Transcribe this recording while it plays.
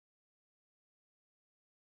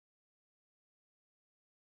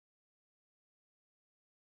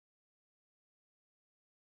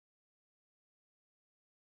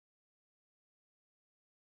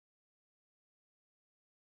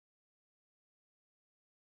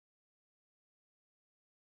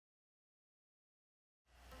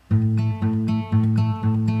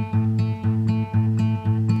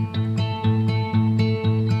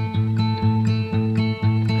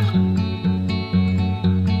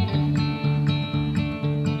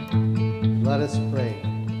Let us pray.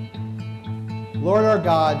 Lord our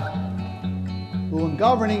God, who in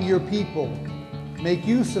governing your people make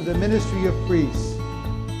use of the ministry of priests,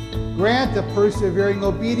 grant the persevering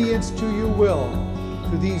obedience to your will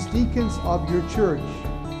to these deacons of your church,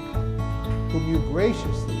 whom you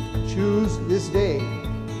graciously choose this day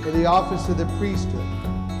for the office of the priesthood,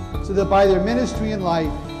 so that by their ministry and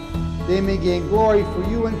life they may gain glory for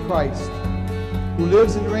you in Christ, who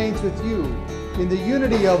lives and reigns with you in the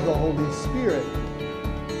unity of the Holy Spirit,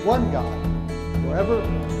 one God, forever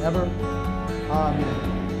and ever. Amen.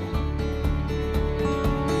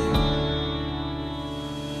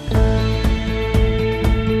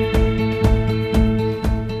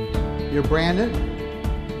 Dear Brandon,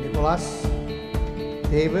 Nicholas,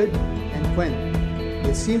 David, and Quinn,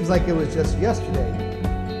 it seems like it was just yesterday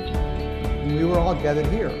when we were all gathered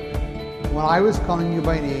here, when I was calling you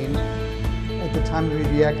by name at the time of your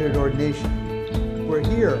diaconate ordination. We're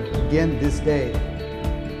here again this day,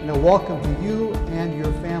 and a welcome to you and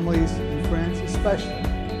your families and friends especially.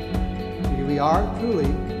 Here we are, truly,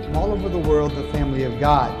 from all over the world, the family of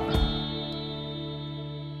God.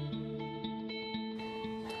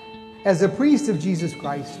 As a priest of Jesus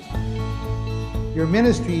Christ, your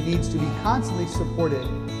ministry needs to be constantly supported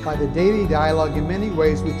by the daily dialogue in many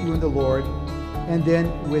ways with you and the Lord, and then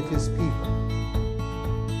with His people.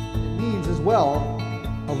 It means as well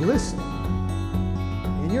of listening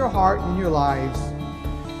in your heart and in your lives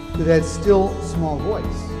to that still small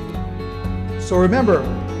voice. So remember,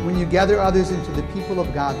 when you gather others into the people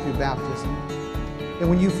of God through baptism, and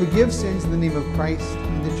when you forgive sins in the name of Christ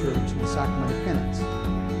and the church in the sacrament of penance,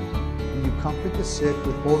 when you comfort the sick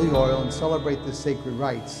with holy oil and celebrate the sacred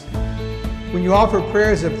rites, when you offer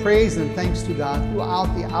prayers of praise and thanks to God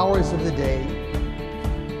throughout the hours of the day,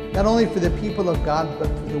 not only for the people of God, but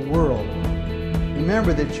for the world,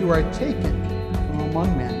 remember that you are taken from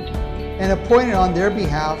among men and appointed on their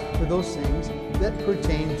behalf for those things that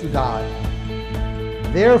pertain to God.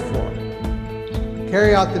 Therefore,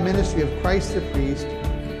 carry out the ministry of Christ the priest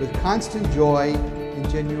with constant joy and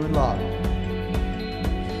genuine love,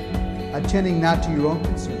 attending not to your own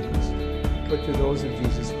concerns, but to those of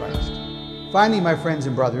Jesus Christ. Finally, my friends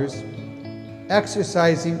and brothers,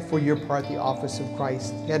 exercising for your part the office of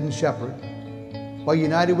Christ, head and shepherd, while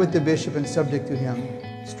united with the bishop and subject to him,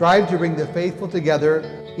 strive to bring the faithful together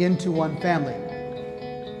into one family,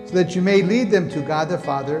 so that you may lead them to God the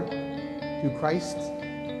Father, through Christ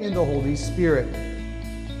in the Holy Spirit.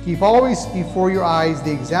 Keep always before your eyes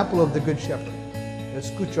the example of the Good Shepherd.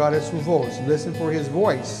 Escuchar su voz, listen for his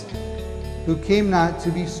voice, who came not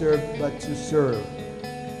to be served, but to serve,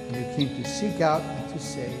 and who came to seek out and to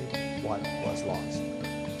save what was lost.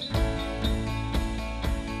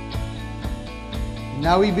 And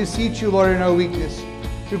now we beseech you, Lord, in our weakness,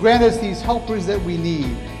 to grant us these helpers that we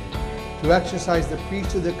need to exercise the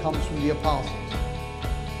priesthood that comes from the apostles.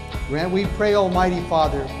 Grant, we pray, Almighty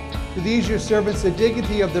Father, to these your servants the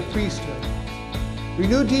dignity of the priesthood.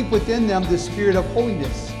 Renew deep within them the spirit of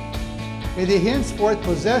holiness. May they henceforth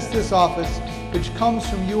possess this office which comes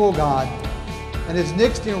from you, O God, and is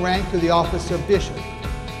next in rank to the office of bishop.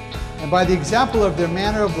 And by the example of their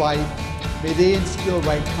manner of life, may they instill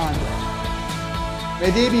right conduct. May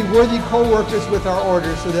they be worthy co-workers with our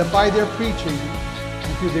order, so that by their preaching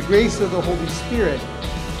and through the grace of the Holy Spirit,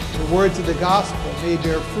 the words of the gospel may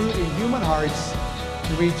bear fruit in human hearts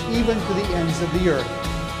and reach even to the ends of the earth.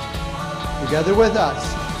 Together with us,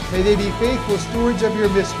 may they be faithful stewards of your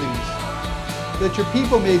mysteries, so that your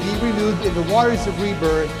people may be renewed in the waters of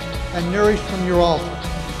rebirth and nourished from your altar,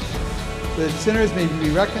 so that sinners may be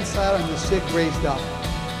reconciled and the sick raised up.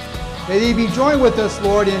 May they be joined with us,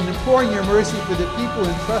 Lord, in imploring your mercy for the people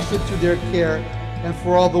entrusted to their care and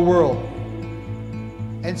for all the world.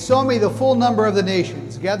 And so may the full number of the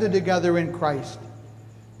nations gathered together in Christ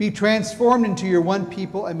be transformed into your one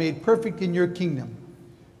people and made perfect in your kingdom,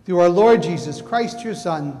 through our Lord Jesus Christ, your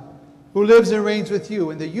Son, who lives and reigns with you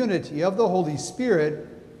in the unity of the Holy Spirit,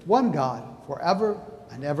 one God, forever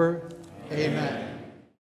and ever. Amen.